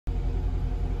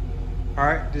All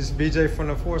right, this is BJ from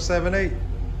the 478,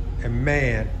 and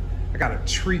man, I got a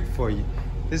treat for you.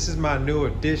 This is my new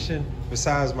addition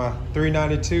besides my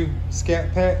 392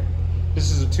 Scat Pack. This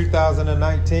is a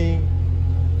 2019.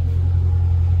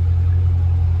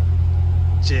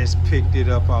 Just picked it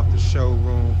up off the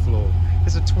showroom floor.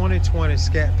 It's a 2020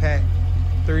 Scat Pack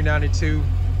 392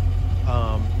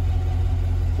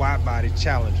 wide body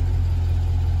Challenger.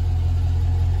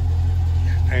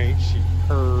 Ain't she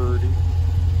pretty?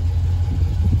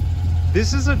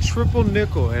 This is a triple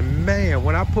nickel, and man,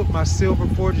 when I put my silver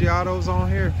Forgiatos on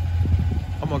here,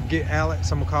 I'm gonna get Alex.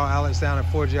 I'm gonna call Alex down at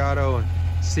Forgiato and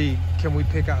see, can we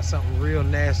pick out something real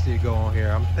nasty to go on here.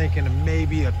 I'm thinking of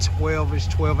maybe a 12-ish,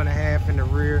 12.5 in the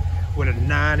rear with a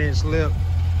 9-inch lip,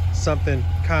 something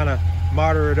kind of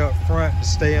moderate up front to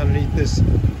stay underneath this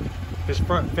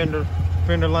front fender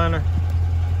liner.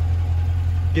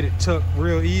 Get it tucked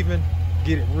real even,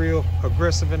 get it real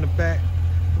aggressive in the back.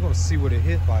 We're gonna see what it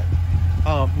hit like.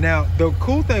 Now, the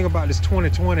cool thing about this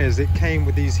 2020 is it came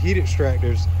with these heat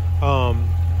extractors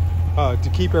to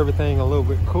keep everything a little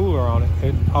bit cooler on it,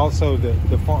 and also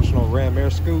the functional ram air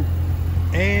scoop,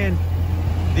 and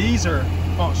these are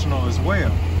functional as well.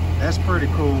 That's pretty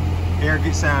cool. Air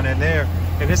gets down in there,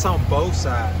 and it's on both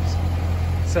sides.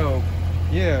 So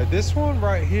yeah, this one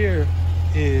right here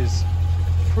is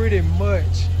pretty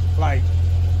much like,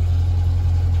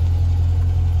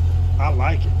 I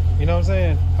like it. You know what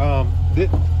I'm saying?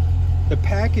 The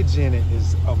package in it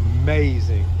is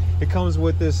amazing. It comes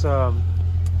with this, I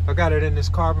got it in this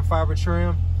carbon fiber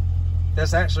trim.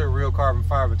 That's actually a real carbon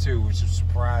fiber too, which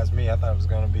surprised me. I thought it was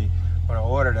gonna be, when I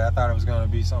ordered it, I thought it was gonna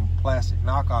be some plastic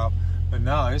knockoff, but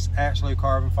no, it's actually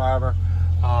carbon fiber.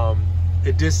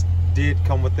 It just did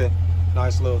come with the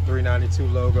nice little 392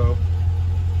 logo.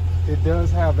 It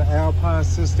does have the Alpine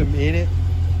system in it.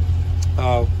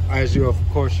 As you, of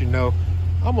course, you know,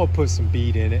 I'm gonna put some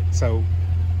bead in it, so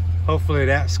hopefully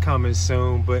that's coming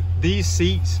soon. But these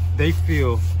seats, they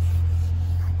feel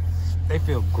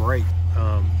great,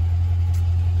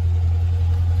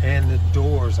 and the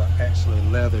doors are actually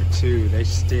leather too. They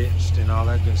stitched and all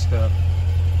that good stuff.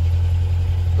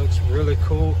 Looks really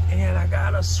cool. And I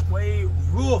got a suede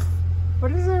roof.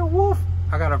 What is that, roof?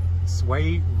 I got a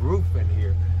suede roof in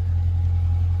here.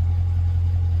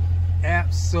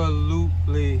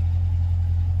 Absolutely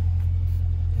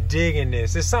digging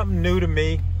this. It's something new to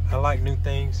me. I like new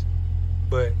things,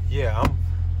 but yeah,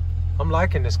 I'm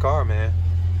liking this car, man.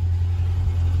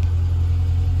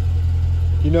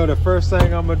 You know, the first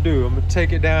thing I'm gonna do, I'm gonna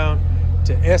take it down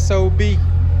to SOB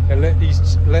and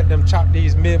let them chop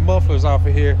these mid mufflers off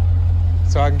of here,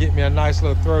 so I can get me a nice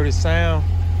little throaty sound,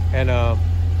 and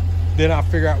then I'll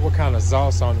figure out what kind of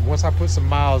exhaust on it. Once I put some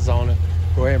miles on it,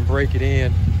 go ahead and break it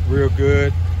in real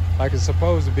good like it's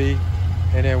supposed to be,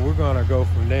 and then we're gonna go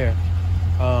from there.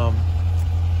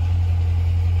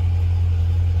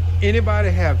 Anybody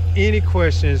have any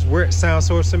questions? We're at Sound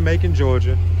Source in Macon,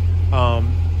 Georgia.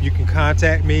 You can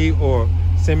contact me or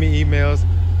send me emails.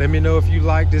 Let me know if you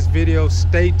like this video.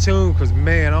 Stay tuned, because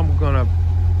man, I'm gonna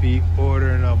be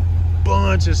ordering a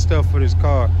bunch of stuff for this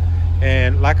car.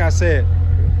 And like I said,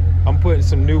 I'm putting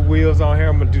some new wheels on here.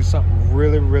 I'm gonna do something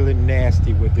really, really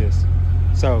nasty with this.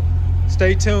 So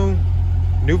stay tuned.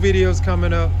 New videos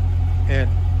coming up, and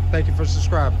thank you for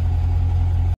subscribing.